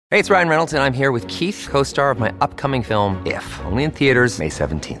Hey, it's Ryan Reynolds, and I'm here with Keith, co-star of my upcoming film, If, only in theaters May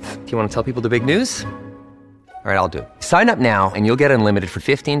 17th. Do you want to tell people the big news? All right, I'll do it. Sign up now and you'll get unlimited for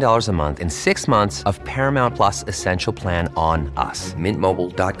 $15 a month and 6 months of Paramount Plus Essential Plan on us.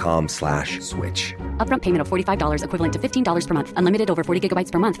 MintMobile.com/switch. Upfront payment of $45 equivalent to $15 per month. Unlimited over 40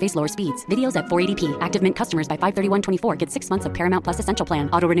 gigabytes per month. Face lower speeds. Videos at 480p. Active Mint customers by 531.24 get 6 months of Paramount Plus Essential Plan.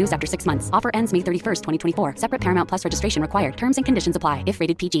 Auto renews after 6 months. Offer ends May 31st, 2024. Separate Paramount Plus registration required. Terms and conditions apply if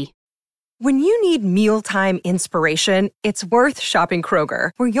rated PG. When you need mealtime inspiration, it's worth shopping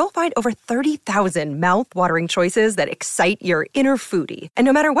Kroger, where you'll find over 30,000 mouth-watering choices that excite your inner foodie. And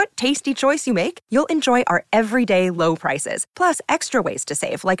no matter what tasty choice you make, you'll enjoy our everyday low prices, plus extra ways to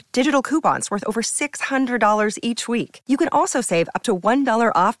save, like digital coupons worth over $600 each week. You can also save up to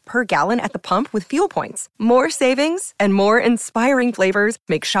 $1 off per gallon at the pump with fuel points. More savings and more inspiring flavors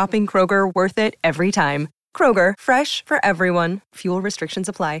make shopping Kroger worth it every time. Kroger, fresh for everyone. Fuel restrictions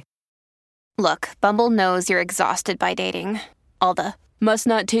apply. Look, Bumble knows you're exhausted by dating. All the, must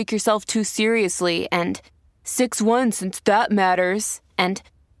not take yourself too seriously, and 6'1" since that matters, and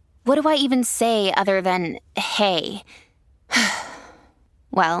what do I even say other than, hey?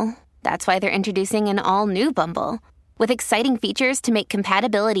 Well, that's why they're introducing an all-new Bumble, with exciting features to make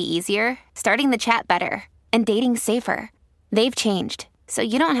compatibility easier, starting the chat better, and dating safer. They've changed, so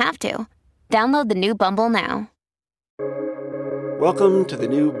you don't have to. Download the new Bumble now. Welcome to the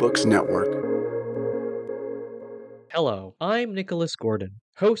New Books Network. Hello, I'm Nicholas Gordon,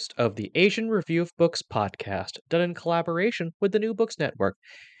 host of the Asian Review of Books podcast, done in collaboration with the New Books Network.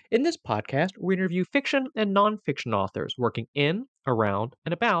 In this podcast, we interview fiction and nonfiction authors working in, around,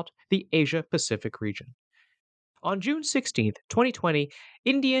 and about the Asia-Pacific region. On June 16, 2020,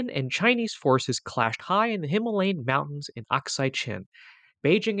 Indian and Chinese forces clashed high in the Himalayan mountains in Aksai Chin.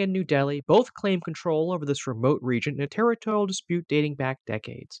 Beijing and New Delhi both claim control over this remote region in a territorial dispute dating back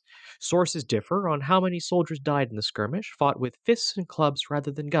decades. Sources differ on how many soldiers died in the skirmish, fought with fists and clubs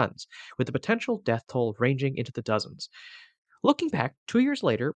rather than guns, with the potential death toll ranging into the dozens. Looking back, 2 years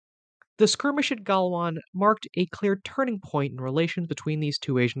later, the skirmish at Galwan marked a clear turning point in relations between these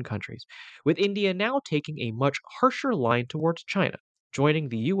two Asian countries, with India now taking a much harsher line towards China, joining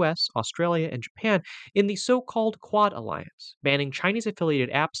the US, Australia, and Japan in the so-called Quad Alliance, banning Chinese-affiliated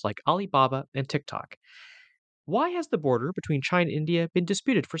apps like Alibaba and TikTok. Why has the border between China and India been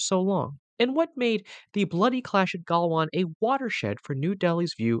disputed for so long? And what made the bloody clash at Galwan a watershed for New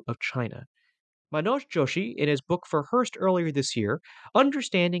Delhi's view of China? Manoj Joshi, in his book for Hearst earlier this year,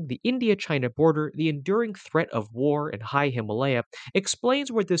 Understanding the India-China Border, the Enduring Threat of War in High Himalaya,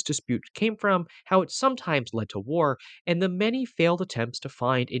 explains where this dispute came from, how it sometimes led to war, and the many failed attempts to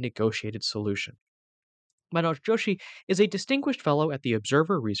find a negotiated solution. Manoj Joshi is a distinguished fellow at the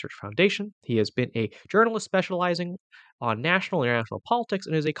Observer Research Foundation. He has been a journalist specializing on national and international politics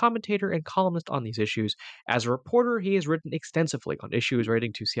and is a commentator and columnist on these issues. As a reporter, he has written extensively on issues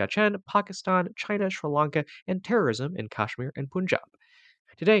relating to Siachen, Pakistan, China, Sri Lanka, and terrorism in Kashmir and Punjab.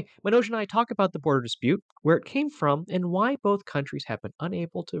 Today, Manoj and I talk about the border dispute, where it came from, and why both countries have been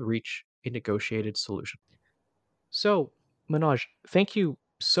unable to reach a negotiated solution. So, Manoj, thank you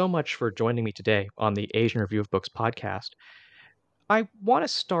so much for joining me today on the Asian Review of Books podcast. I want to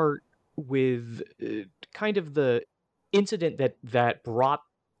start with kind of the incident that brought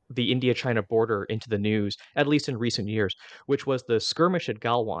the India-China border into the news, at least in recent years, which was the skirmish at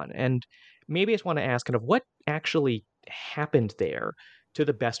Galwan. And maybe I just want to ask kind of what actually happened there to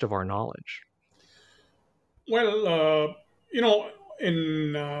the best of our knowledge. Well,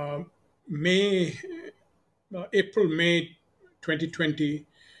 in May 2020,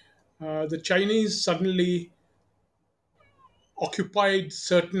 the Chinese suddenly occupied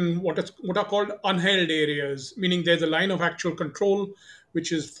certain what are called unheld areas, meaning there's a line of actual control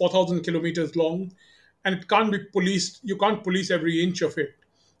which is 4,000 kilometers long, and it can't be policed. You can't police every inch of it,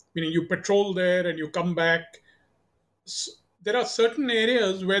 meaning you patrol there and you come back. There are certain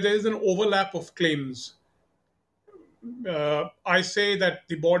areas where there is an overlap of claims. I say that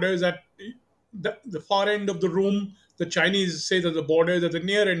the border is at the far end of the room. The Chinese say that the border is at the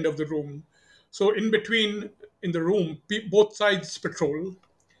near end of the room. So in between, in the room, both sides patrol.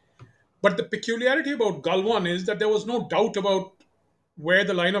 But the peculiarity about Galwan is that there was no doubt about where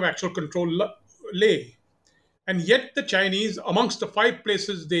the line of actual control lay. And yet the Chinese, amongst the 5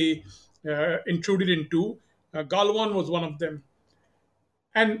 places they intruded into, Galwan was one of them.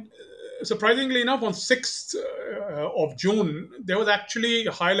 And surprisingly enough, on 6th of June, there was actually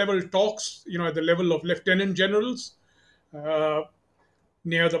high-level talks, at the level of lieutenant generals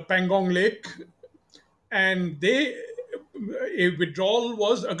near the Pangong Lake, and a withdrawal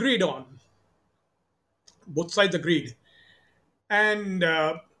was agreed on. Both sides agreed. And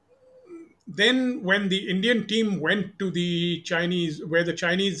then when the Indian team went to the Chinese, where the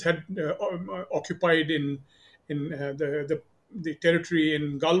Chinese had occupied in the territory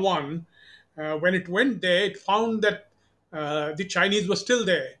in Galwan, when it went there, it found that the Chinese were still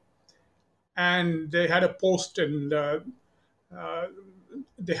there, and they had a post, and uh,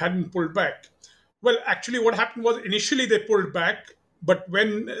 they hadn't pulled back. Well, actually, what happened was initially they pulled back, but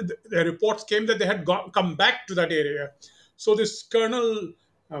when the reports came that they had come back to that area, so this Colonel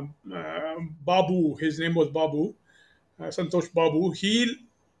Babu, his name was Babu, Santosh Babu, he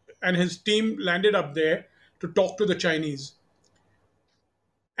and his team landed up there to talk to the Chinese.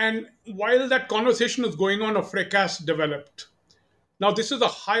 And while that conversation was going on, a fracas developed. Now, this is a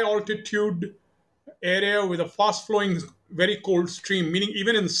high altitude area with a fast flowing, very cold stream, meaning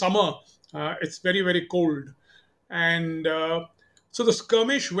even in summer, it's very, very cold. And so the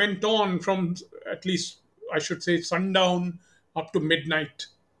skirmish went on from, at least I should say, sundown up to midnight.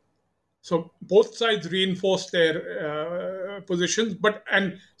 So both sides reinforced their positions,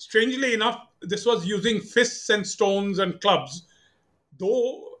 and strangely enough, this was using fists and stones and clubs.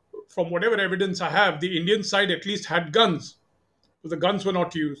 Though, from whatever evidence I have, the Indian side at least had guns. So the guns were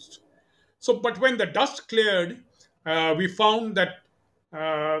not used. So, but when the dust cleared, we found that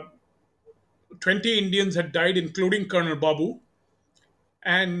 20 Indians had died, including Colonel Babu,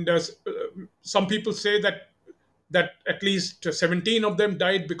 and some people say that at least 17 of them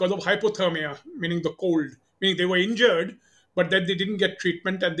died because of hypothermia, meaning the cold, meaning they were injured, but then they didn't get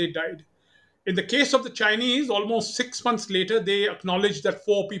treatment and they died. In the case of the Chinese, almost 6 months later, they acknowledged that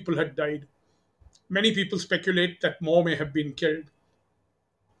 4 people had died. Many people speculate that more may have been killed.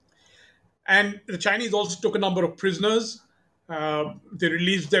 And the Chinese also took a number of prisoners. They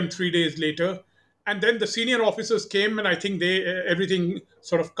released them 3 days later. And then the senior officers came, and I think everything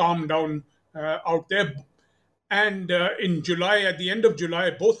sort of calmed down out there. And in July, at the end of July,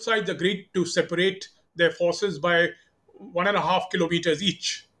 both sides agreed to separate their forces by 1.5 kilometers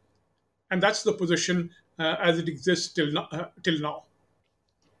each. And that's the position as it exists till now.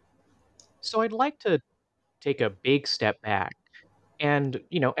 So I'd like to take a big step back and,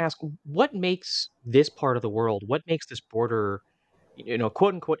 ask what makes this part of the world, what makes this border,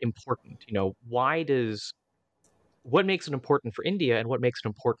 quote unquote, important? What makes it important for India and what makes it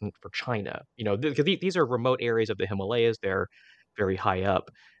important for China? Because these are remote areas of the Himalayas. They're very high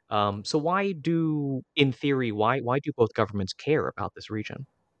up. So in theory, why do both governments care about this region?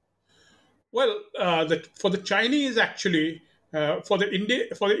 Well, for the Chinese, actually, for the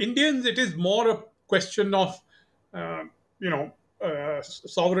Indians, it is more a question of, uh,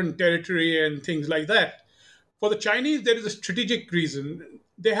 sovereign territory and things like that. For the Chinese, there is a strategic reason.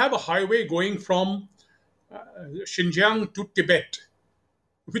 They have a highway going from Xinjiang to Tibet,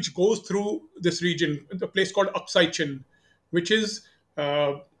 which goes through this region, a place called Aksai Chin, which is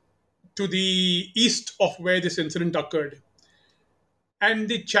to the east of where this incident occurred. And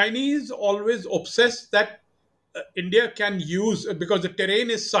the Chinese always obsess that India can use, because the terrain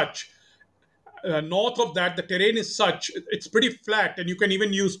is such, north of that, the terrain is such, it's pretty flat, and you can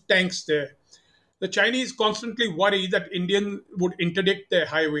even use tanks there. The Chinese constantly worry that Indians would interdict their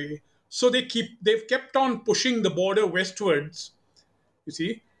highway. So they've kept on pushing the border westwards, you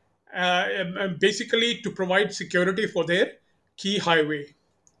see, basically to provide security for their key highway.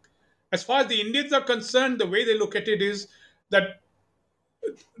 As far as the Indians are concerned, the way they look at it is that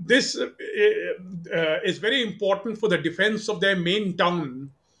this is very important for the defense of their main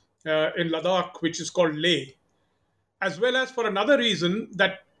town in Ladakh, which is called Leh, as well as for another reason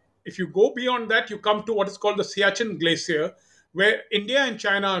that if you go beyond that, you come to what is called the Siachen Glacier, where India and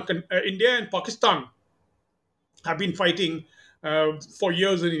Pakistan have been fighting for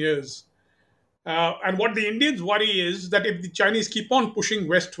years and years. And what the Indians worry is that if the Chinese keep on pushing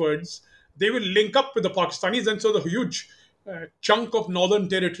westwards, they will link up with the Pakistanis, and so the huge chunk of northern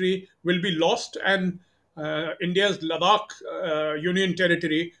territory will be lost, and India's Ladakh Union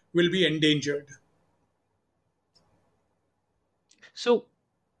territory will be endangered. So,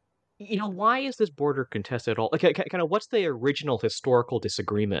 why is this border contested at all? Like, kind of, what's the original historical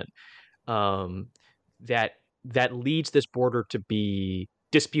disagreement um, that leads this border to be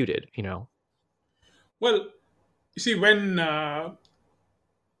disputed? Well, you see, when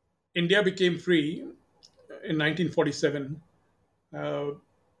India became free in 1947, uh,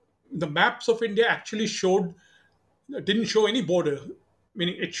 the maps of India actually didn't show any border,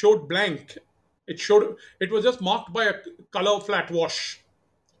 meaning it showed blank. It was just marked by a color flat wash,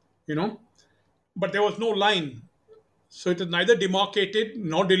 you know, but there was no line. So it is neither demarcated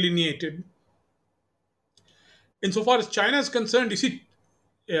nor delineated. Insofar as China is concerned, you see,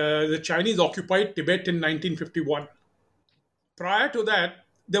 the Chinese occupied Tibet in 1951. Prior to that,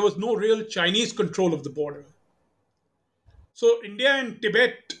 there was no real Chinese control of the border. So India and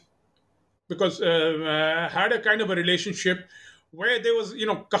Tibet, because had a kind of a relationship where there was,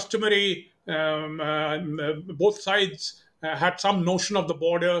 customary, both sides had some notion of the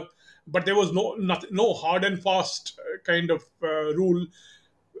border, but there was no hard and fast kind of rule.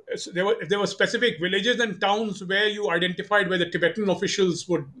 So there were specific villages and towns where you identified where the Tibetan officials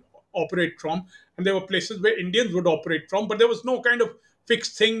would operate from, and there were places where Indians would operate from, but there was no kind of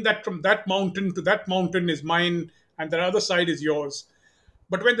fixed thing that from that mountain to that mountain is mine and the other side is yours.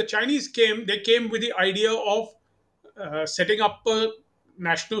 But when the Chinese came, they came with the idea of setting up a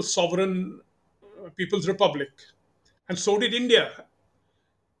national sovereign People's Republic, and so did India.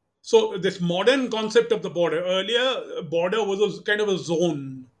 So this modern concept of the border, earlier border was a kind of a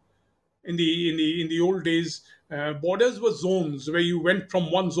zone. In the old days, borders were zones where you went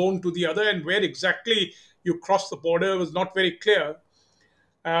from one zone to the other, and where exactly you crossed the border was not very clear.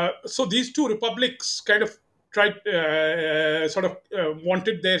 So these two republics kind of tried,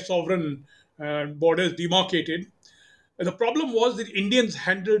 wanted their sovereign borders demarcated. The problem was that Indians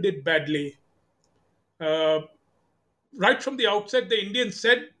handled it badly. Uh, right from the outset, the Indians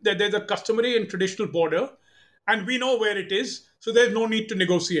said that there's a customary and traditional border, and we know where it is, so there's no need to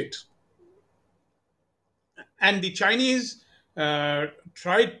negotiate. And the Chinese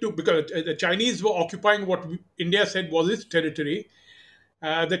tried to, because the Chinese were occupying what India said was its territory.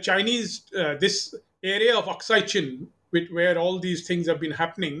 The Chinese, this area of Aksai Chin, where all these things have been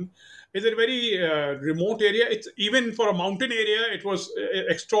happening, is a very remote area. It's even for a mountain area, it was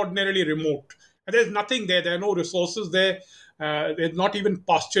extraordinarily remote. And there's nothing there. There are no resources there. There's not even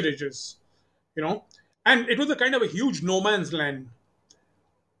pasturages, And it was a kind of a huge no man's land.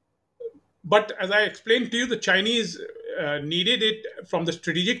 But as I explained to you, the Chinese needed it from the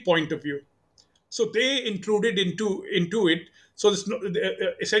strategic point of view. So they intruded into it. So this,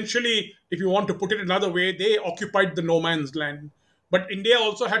 essentially, if you want to put it another way, they occupied the no man's land. But India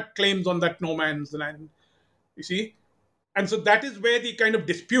also had claims on that no man's land. You see, and so that is where the kind of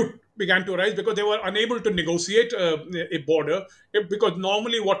dispute began to arise, because they were unable to negotiate a border. Because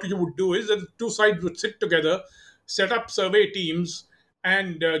normally, what you would do is that the two sides would sit together, set up survey teams,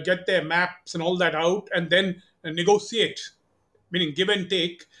 and get their maps and all that out, and then negotiate, meaning give and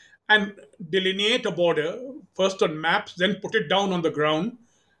take, and delineate a border first on maps, then put it down on the ground,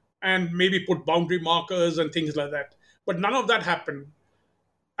 and maybe put boundary markers and things like that. But none of that happened.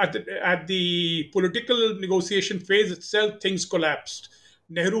 At the political negotiation phase itself, things collapsed.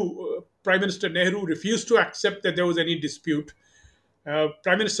 Prime Minister Nehru refused to accept that there was any dispute.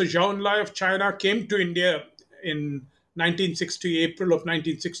 Prime Minister Zhou Enlai of China came to India in 1960, April of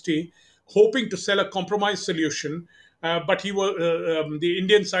 1960, hoping to sell a compromise solution, but the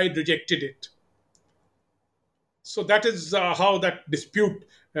Indian side rejected it. So that is how that dispute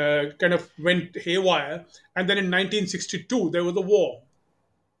kind of went haywire. And then in 1962, there was a war,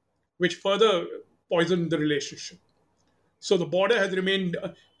 which further poisoned the relationship. So the border has remained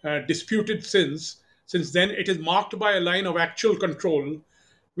disputed since. Since then, it is marked by a line of actual control,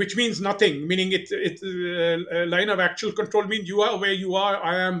 which means nothing. Meaning, it's a line of actual control means you are where you are,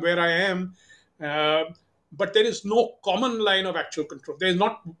 I am where I am, but there is no common line of actual control. There's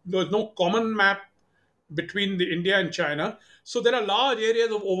no common map between the India and China. So there are large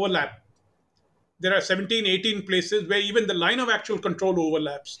areas of overlap. There are 17, 18 places where even the line of actual control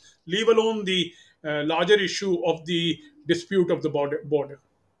overlaps, leave alone the larger issue of the dispute of the border.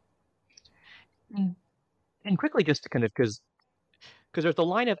 And quickly, just to kind of, because there's the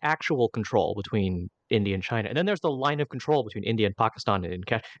line of actual control between India and China, and then there's the line of control between India and Pakistan and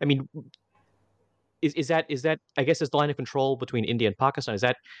Kashmir. I mean, is that I guess is the line of control between India and Pakistan, is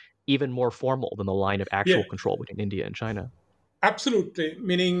that even more formal than the line of actual control between India and China? Absolutely.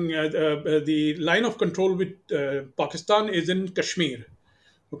 Meaning the line of control with Pakistan is in Kashmir.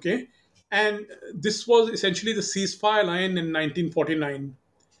 Okay. And this was essentially the ceasefire line in 1949.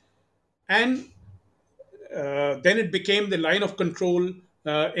 And then it became the line of control in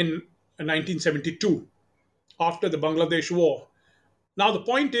 1972 after the Bangladesh war. Now, the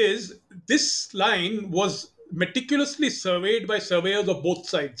point is, this line was meticulously surveyed by surveyors of both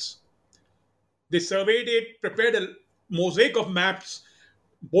sides. They surveyed it, prepared a mosaic of maps.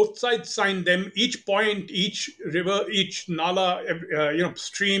 Both sides signed them. Each point, each river, each nala,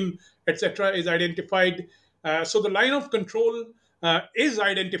 stream, etc., is identified. So the line of control is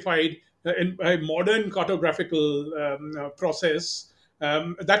identified in a modern cartographical process.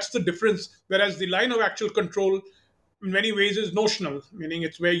 That's the difference. Whereas the line of actual control, in many ways, is notional, meaning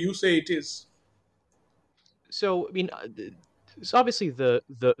it's where you say it is. So, I mean, So obviously the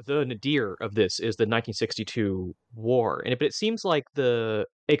nadir of this is the 1962 war, but it seems like the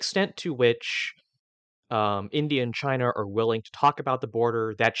extent to which India and China are willing to talk about the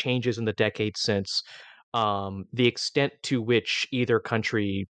border that changes in the decades since. The extent to which either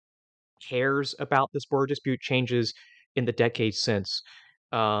country cares about this border dispute changes in the decades since.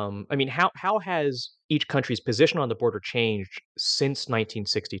 I mean, how has each country's position on the border changed since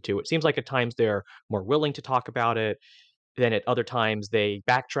 1962? It seems like at times they're more willing to talk about it, then at other times they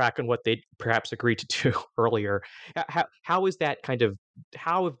backtrack on what they perhaps agreed to do earlier. How is that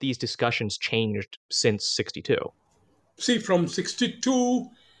how have these discussions changed since 62? See, from 62 till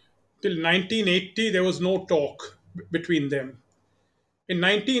 1980, there was no talk between them. In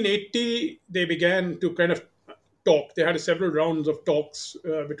 1980, they began to kind of talk. They had several rounds of talks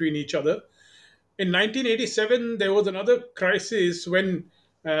between each other. In 1987, there was another crisis when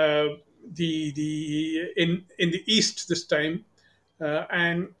in the east this time,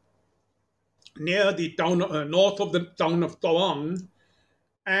 and near the town north of the town of Tawang,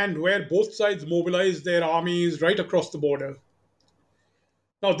 and where both sides mobilized their armies right across the border.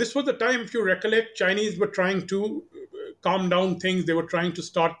 Now, this was the time, if you recollect, Chinese were trying to calm down things. They were trying to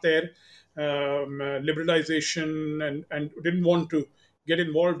start their liberalization and didn't want to get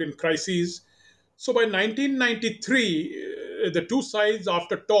involved in crises. So by 1993, the two sides,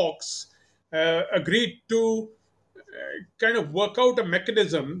 after talks, agreed to kind of work out a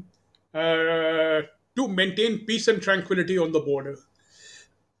mechanism to maintain peace and tranquility on the border.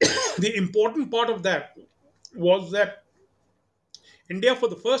 The important part of that was that India, for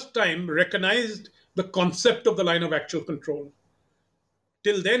the first time, recognized the concept of the line of actual control.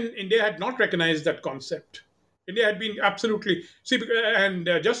 Till then, India had not recognized that concept. India had been absolutely and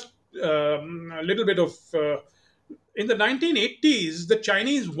just a little bit of in the 1980s, the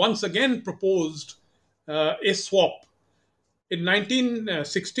Chinese once again proposed a swap. In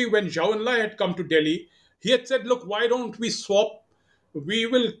 1960, when Zhou Enlai had come to Delhi, he had said, "Look, why don't we swap? We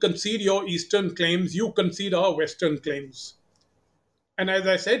will concede your eastern claims, you concede our western claims." And as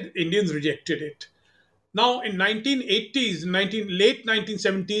I said, Indians rejected it. Now, in 1980s, late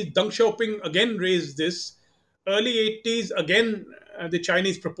 1970s, Deng Xiaoping again raised this. Early 80s, again, the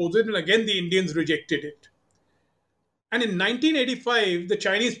Chinese proposed it, and again, the Indians rejected it. And in 1985, the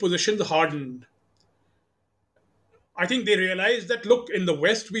Chinese positions hardened. I think they realized that, look, in the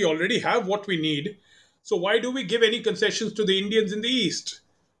West, we already have what we need. So why do we give any concessions to the Indians in the East?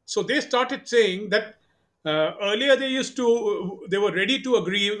 So they started saying that earlier they were ready to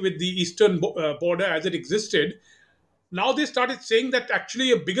agree with the eastern border as it existed. Now they started saying that actually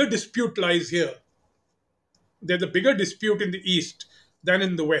a bigger dispute lies here. There's a bigger dispute in the East than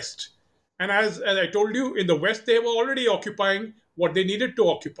in the West. And as I told you, in the West, they were already occupying what they needed to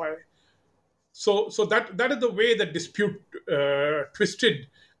occupy. So that is the way the dispute twisted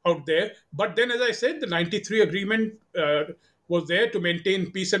out there. But then, as I said, the 93 agreement was there to maintain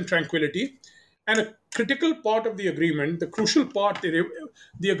peace and tranquility. And a critical part of the agreement, the crucial part,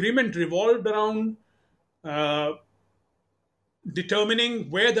 the agreement revolved around determining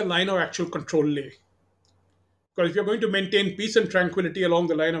where the line of actual control lay. Because if you're going to maintain peace and tranquility along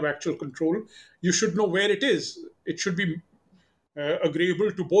the line of actual control, you should know where it is. It should be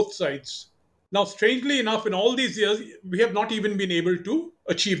agreeable to both sides. Now, strangely enough, in all these years, we have not even been able to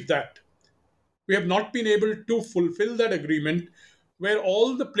achieve that. We have not been able to fulfill that agreement where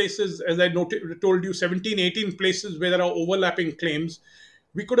all the places, as I told you, 17, 18 places where there are overlapping claims,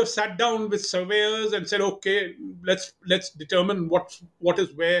 we could have sat down with surveyors and said, okay, let's determine what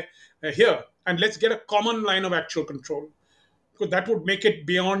is where here, and let's get a common line of actual control, because that would make it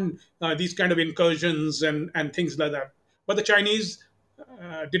beyond these kind of incursions and things like that. But the Chinese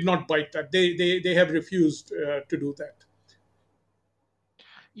did not bite that. They have refused to do that.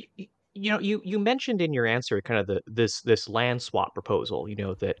 You mentioned in your answer kind of this land swap proposal.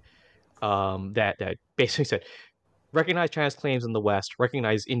 That that basically said recognize China's claims in the West,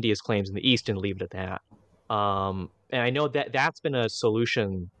 recognize India's claims in the East, and leave it at that. And I know that that's been a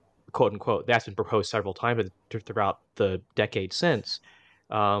solution, quote unquote, that's been proposed several times throughout the decade since.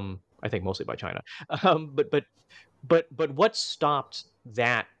 I think mostly by China. But what stopped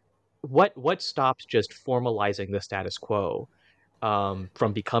that? What stopped just formalizing the status quo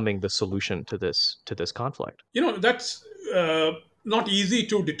from becoming the solution to this conflict? That's not easy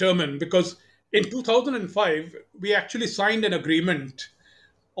to determine, because in 2005 we actually signed an agreement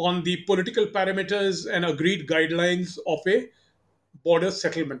on the political parameters and agreed guidelines of a border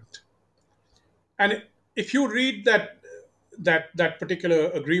settlement. And if you read that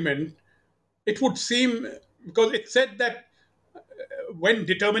particular agreement, it would seem, because it said that when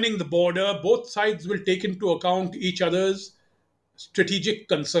determining the border, both sides will take into account each other's strategic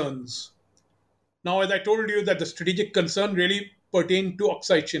concerns. Now, as I told you, that the strategic concern really pertained to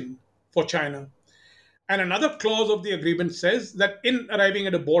Aksai Chin for China. And another clause of the agreement says that in arriving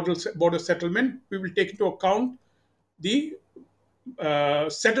at a border settlement, we will take into account the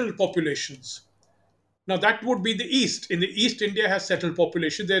settled populations. Now, that would be the East. In the East, India has settled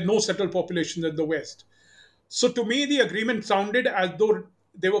populations. There are no settled populations in the West. So, to me, the agreement sounded as though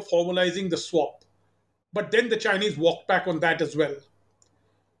they were formalizing the swap. But then the Chinese walked back on that as well.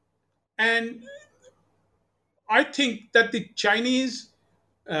 And I think that the Chinese,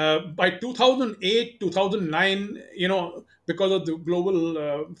 by 2008, 2009, because of the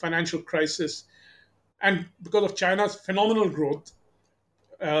global financial crisis and because of China's phenomenal growth,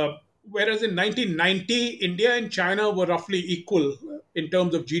 whereas in 1990, India and China were roughly equal in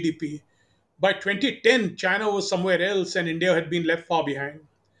terms of GDP. By 2010, China was somewhere else and India had been left far behind.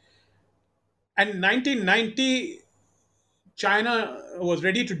 And 1990, China was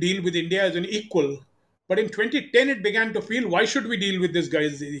ready to deal with India as an equal. But in 2010, it began to feel, why should we deal with this guy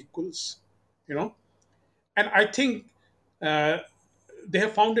as equals? And I think they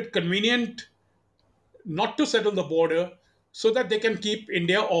have found it convenient not to settle the border so that they can keep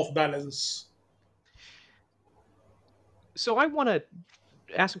India off balance. So I want to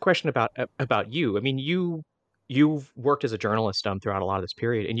ask a question about you. I mean, you've worked as a journalist throughout a lot of this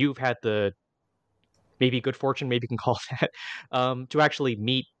period, and you've had the maybe good fortune, maybe you can call that, to actually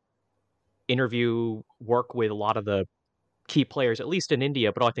meet, interview, work with a lot of the key players, at least in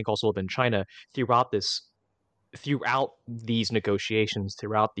India, but I think also in China throughout these negotiations,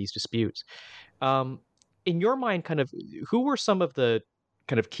 throughout these disputes. In your mind, kind of, who were some of the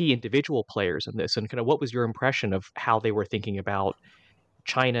kind of key individual players in this, and kind of what was your impression of how they were thinking about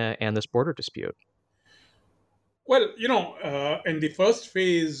China and this border dispute? Well, in the first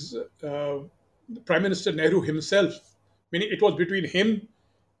phase, Prime Minister Nehru himself, meaning it was between him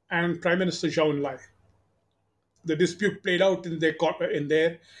and Prime Minister Zhou Enlai. The dispute played out in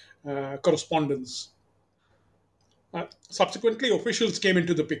their correspondence. Subsequently, officials came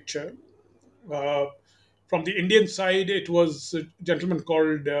into the picture. From the Indian side, it was a gentleman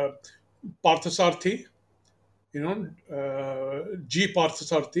called Parthasarthi, G.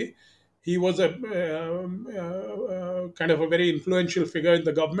 Parthasarthi. He was a kind of a very influential figure in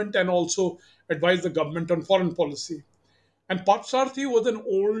the government and also advised the government on foreign policy. And Parthasarthi was an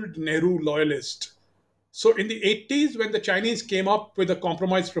old Nehru loyalist. So in the 80s, when the Chinese came up with a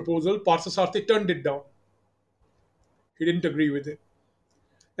compromise proposal, Parthasarthi turned it down. He didn't agree with it.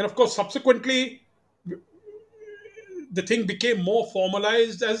 And of course, subsequently, the thing became more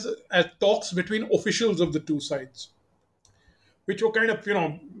formalized as talks between officials of the two sides, which were kind of, in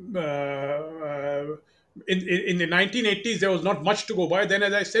the 1980s, there was not much to go by. Then,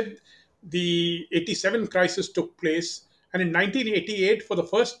 as I said, the 87 crisis took place. And in 1988, for the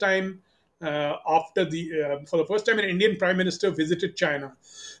first time, an Indian Prime Minister visited China.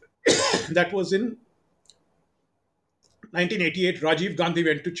 That was in 1988. Rajiv Gandhi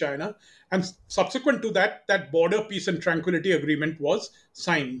went to China, and subsequent to that, that border peace and tranquility agreement was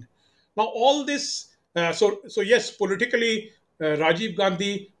signed. Now, all this, so yes, politically, Rajiv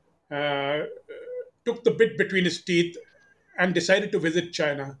Gandhi took the bit between his teeth and decided to visit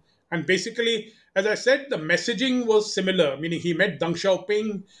China. And basically, as I said, the messaging was similar, meaning he met Deng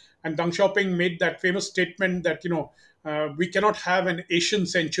Xiaoping, and Deng Xiaoping made that famous statement that, we cannot have an Asian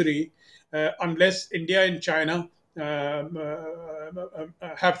century unless India and China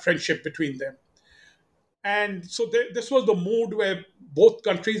have friendship between them. And so this was the mood where both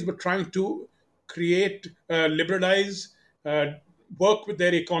countries were trying to create, liberalize, work with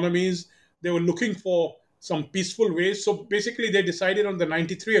their economies. They were looking for some peaceful ways. So basically, they decided on the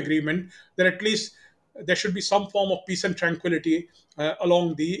 93 agreement that at least there should be some form of peace and tranquility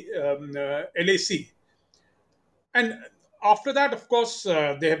along the LAC. And after that, of course,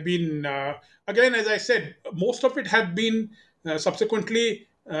 there have been, again, as I said, most of it had been subsequently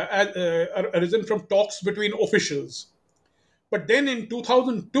arisen from talks between officials. But then in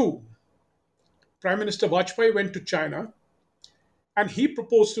 2002, Prime Minister Vajpayee went to China and he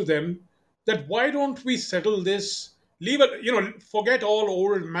proposed to them that why don't we settle this, forget all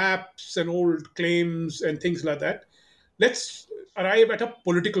old maps and old claims and things like that. Let's arrive at a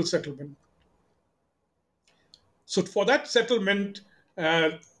political settlement. So for that settlement,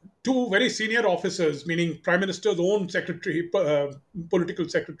 two very senior officers, meaning Prime Minister's own secretary, political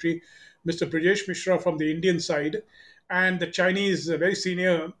secretary, Mr. Brajesh Mishra from the Indian side, and the Chinese very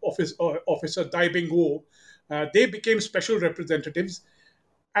senior officer, Dai Bingguo, they became special representatives.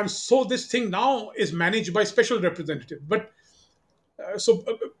 And so this thing now is managed by special representatives. But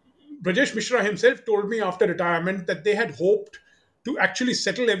Brajesh Mishra himself told me after retirement that they had hoped to actually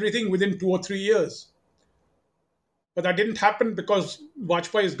settle everything within 2 or 3 years. But that didn't happen because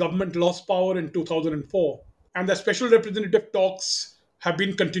Vajpayee's government lost power in 2004. And the special representative talks have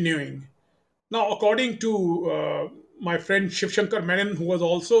been continuing. Now, according to my friend Shiv Shankar Menon, who was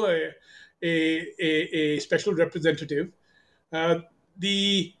also a special representative, uh,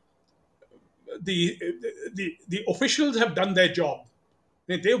 the, the officials have done their job.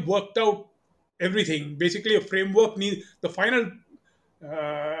 They've worked out everything. Basically, a framework needs the final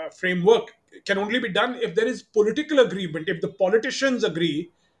framework can only be done if there is political agreement. If the politicians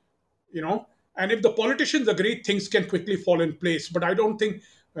agree, and if the politicians agree, things can quickly fall in place. But I don't think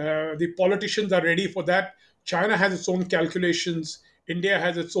the politicians are ready for that. China has its own calculations. India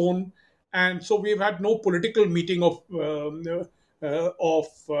has its own, and so we've had no political meeting of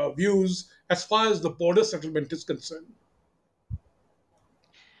views as far as the border settlement is concerned.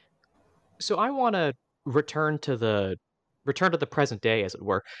 So I want to return to the present day, as it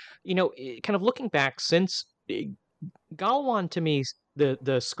were. Kind of looking back since Galwan, to me,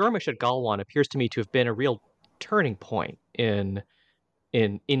 the skirmish at Galwan appears to me to have been a real turning point in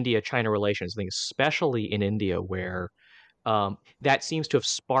India-China relations. I think especially in India, where that seems to have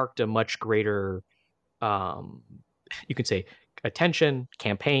sparked a much greater, you can say, attention,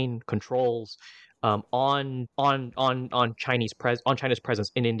 campaign, controls on China's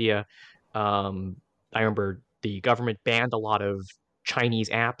presence in India. I remember the government banned a lot of Chinese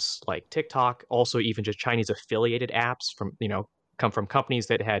apps like TikTok, also even just Chinese affiliated apps come from companies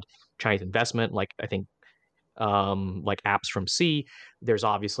that had Chinese investment, like I think like apps from Sea. There's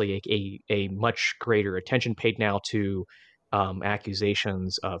obviously a much greater attention paid now to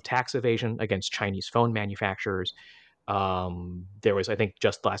accusations of tax evasion against Chinese phone manufacturers. There was, I think,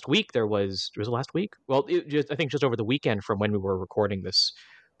 just last week. Was it last week? Well, I think just over the weekend from when we were recording this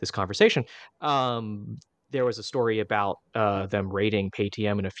conversation, there was a story about them raiding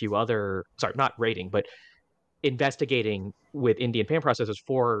Paytm and a few other, sorry, not raiding, but investigating with Indian payment processors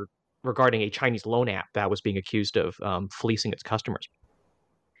regarding a Chinese loan app that was being accused of fleecing its customers.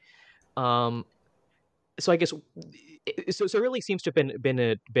 So I guess so it really seems to have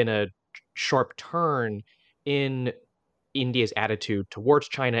been a sharp turn in India's attitude towards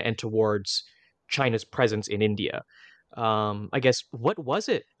China and towards China's presence in India. I guess, what was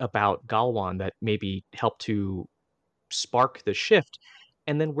it about Galwan that maybe helped to spark the shift?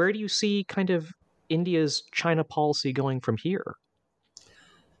 And then where do you see kind of India's China policy going from here?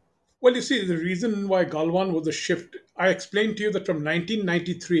 Well, you see, the reason why Galwan was a shift, I explained to you that from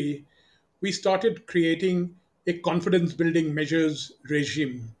 1993, we started creating a confidence building measures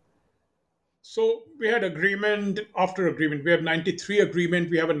regime. So we had agreement after agreement. We have 93 agreement,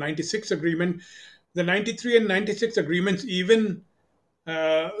 we have a 96 agreement. The 93 and 96 agreements even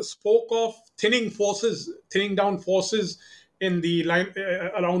spoke of thinning down forces in the line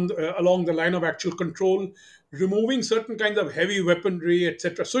along the line of actual control, removing certain kinds of heavy weaponry,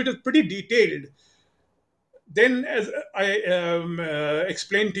 etc. So it is pretty detailed. Then, as I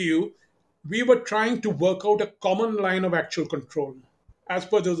explained to you, we were trying to work out a common line of actual control as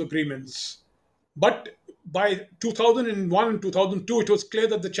per those agreements. But by 2001 and 2002, it was clear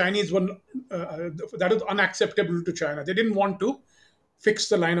that the Chinese were that is unacceptable to China. They didn't want to fix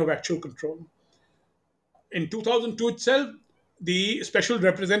the line of actual control. In 2002 itself, the special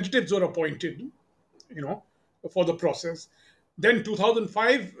representatives were appointed, for the process. Then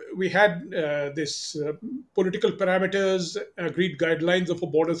 2005, we had this political parameters, agreed guidelines of a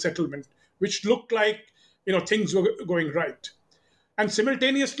border settlement, which looked like things were going right. And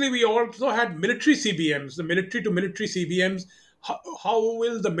simultaneously, we also had military CBMs, the military to military CBMs. How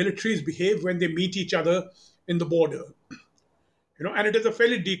will the militaries behave when they meet each other in the border? And it is a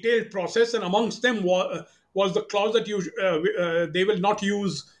fairly detailed process. And amongst them was the clause that they will not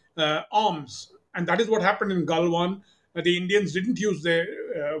use arms. And that is what happened in Galwan. The Indians didn't use their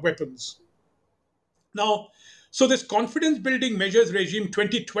weapons. Now, so this confidence building measures regime,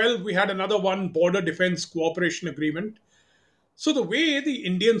 2012, we had another one, border defense cooperation agreement. So the way the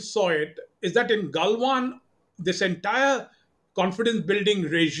Indians saw it is that in Galwan, this entire confidence building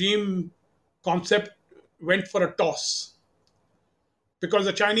regime concept went for a toss. Because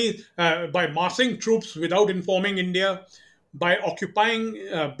the Chinese, by massing troops without informing India, by occupying,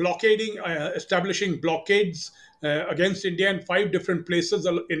 blockading, establishing blockades against India in 5 different places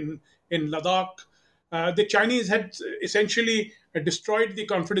in Ladakh, the Chinese had essentially destroyed the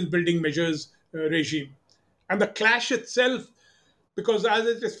confidence building measures regime. And the clash itself, because as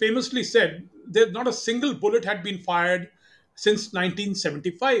it is famously said, there's not a single bullet had been fired since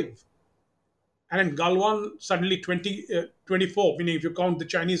 1975. And in Galwan, suddenly 24, meaning if you count the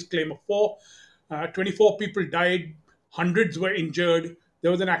Chinese claim of 4, 24 people died, hundreds were injured.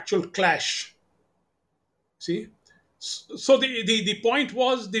 There was an actual clash. See, so the point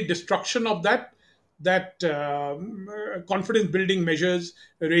was the destruction of that confidence building measures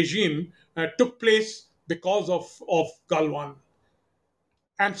regime took place because of Galwan,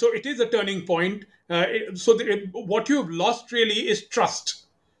 and so it is a turning point. What you've lost really is trust,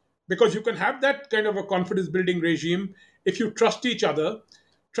 because you can have that kind of a confidence building regime if you trust each other.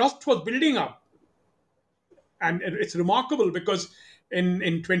 Trust was building up, and it's remarkable because in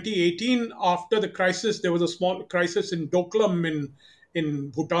 2018, after the crisis, there was a small crisis in Doklam in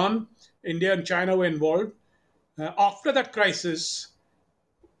Bhutan. India and China were involved. After that crisis,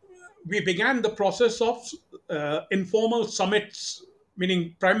 we began the process of informal summits,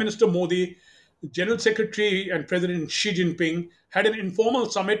 meaning Prime Minister Modi, General Secretary and President Xi Jinping had an informal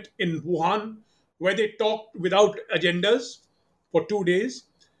summit in Wuhan where they talked without agendas for 2 days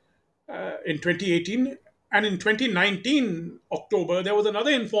in 2018. And in 2019, October, there was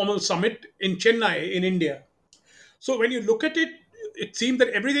another informal summit in Chennai, in India. So when you look at it, it seemed that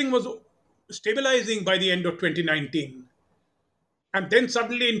everything was stabilizing by the end of 2019. And then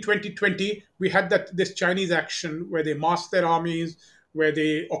suddenly in 2020, we had this Chinese action where they mass their armies, where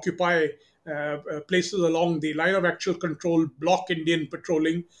they occupy places along the line of actual control, block Indian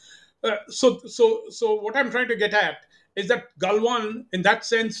patrolling. So what I'm trying to get at is that Galwan, in that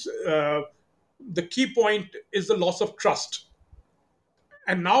sense, the key point is the loss of trust.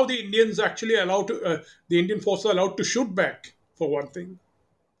 And now the Indians actually the Indian forces are allowed to shoot back, for one thing.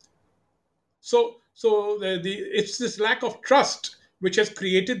 So it's this lack of trust which has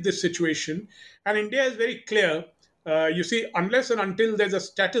created this situation. And India is very clear. You see, unless and until there's a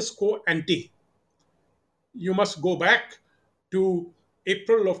status quo ante, you must go back to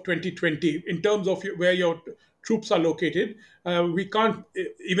April of 2020 in terms of where your troops are located. We can't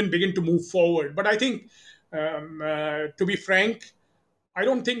even begin to move forward. But I think, to be frank, I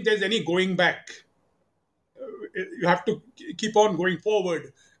don't think there's any going back. You have to keep on going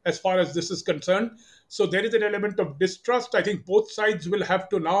forward as far as this is concerned. So there is an element of distrust. I think both sides will have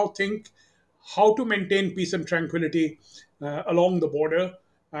to now think how to maintain peace and tranquility along the border.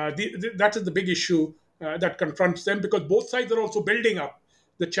 That is the big issue that confronts them, because both sides are also building up.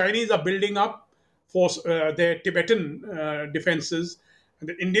 The Chinese are building up for their Tibetan defenses, and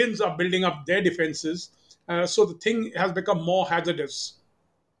the Indians are building up their defenses. So the thing has become more hazardous.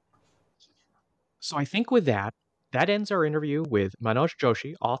 So I think with that, that ends our interview with Manoj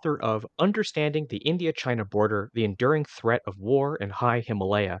Joshi, author of Understanding the India-China Border, The Enduring Threat of War in High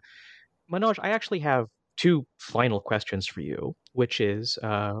Himalaya. Manoj, I actually have two final questions for you, which is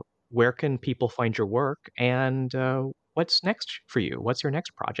where can people find your work, and what's next for you? What's your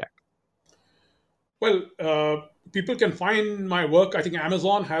next project? Well, people can find my work. I think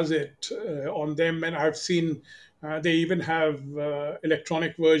Amazon has it on them, and I've seen they even have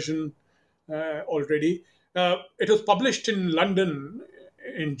electronic version already. It was published in London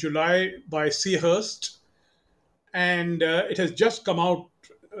in July by Seahurst, and it has just come out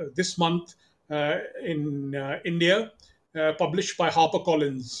this month in India, published by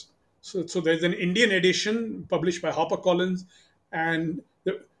HarperCollins. So there's an Indian edition published by HarperCollins, and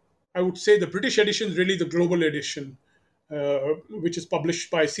I would say the British edition is really the global edition, which is published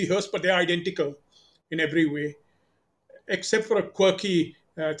by Seahurst, but they're identical in every way, except for a quirky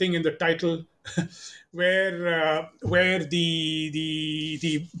thing in the title, where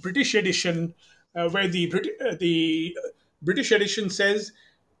the British edition, the British edition says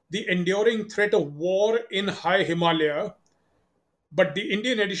the enduring threat of war in High Himalaya, but the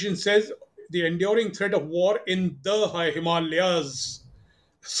Indian edition says the enduring threat of war in the High Himalayas.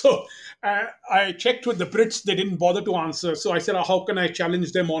 So I checked with the Brits; they didn't bother to answer. So I said, "How can I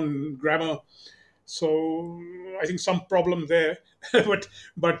challenge them on grammar?" So I think some problem there,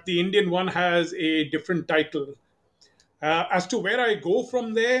 but the Indian one has a different title. As to where I go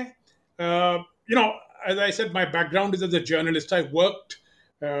from there, as I said, my background is as a journalist. I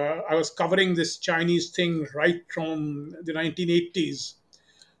was covering this Chinese thing right from the 1980s.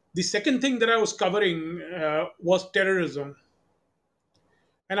 The second thing that I was covering was terrorism.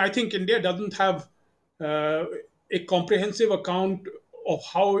 And I think India doesn't have a comprehensive account of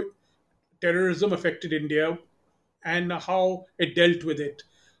how terrorism affected India and how it dealt with it.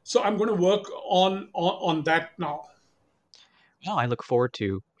 So I'm going to work on that now. Well, I look forward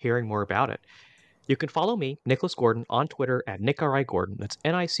to hearing more about it. You can follow me, Nicholas Gordon, on Twitter at NickRIGordon. That's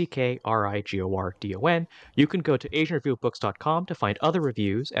NickRIGordon. You can go to AsianReviewBooks.com to find other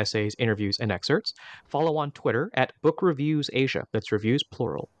reviews, essays, interviews, and excerpts. Follow on Twitter at BookReviewsAsia. That's reviews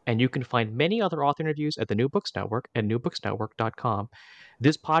plural. And you can find many other author interviews at the New Books Network at newbooksnetwork.com.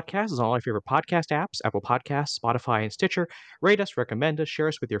 This podcast is on all your favorite podcast apps, Apple Podcasts, Spotify, and Stitcher. Rate us, recommend us, share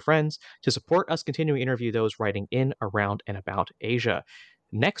us with your friends to support us continuing to interview those writing in, around, and about Asia.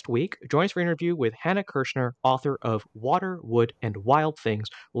 Next week, join us for an interview with Hannah Kirshner, author of Water, Wood, and Wild Things,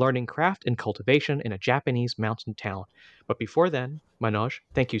 Learning Craft and Cultivation in a Japanese Mountain Town. But before then, Manoj,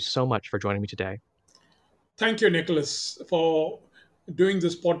 thank you so much for joining me today. Thank you, Nicholas, for doing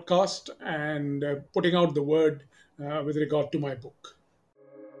this podcast and putting out the word with regard to my book.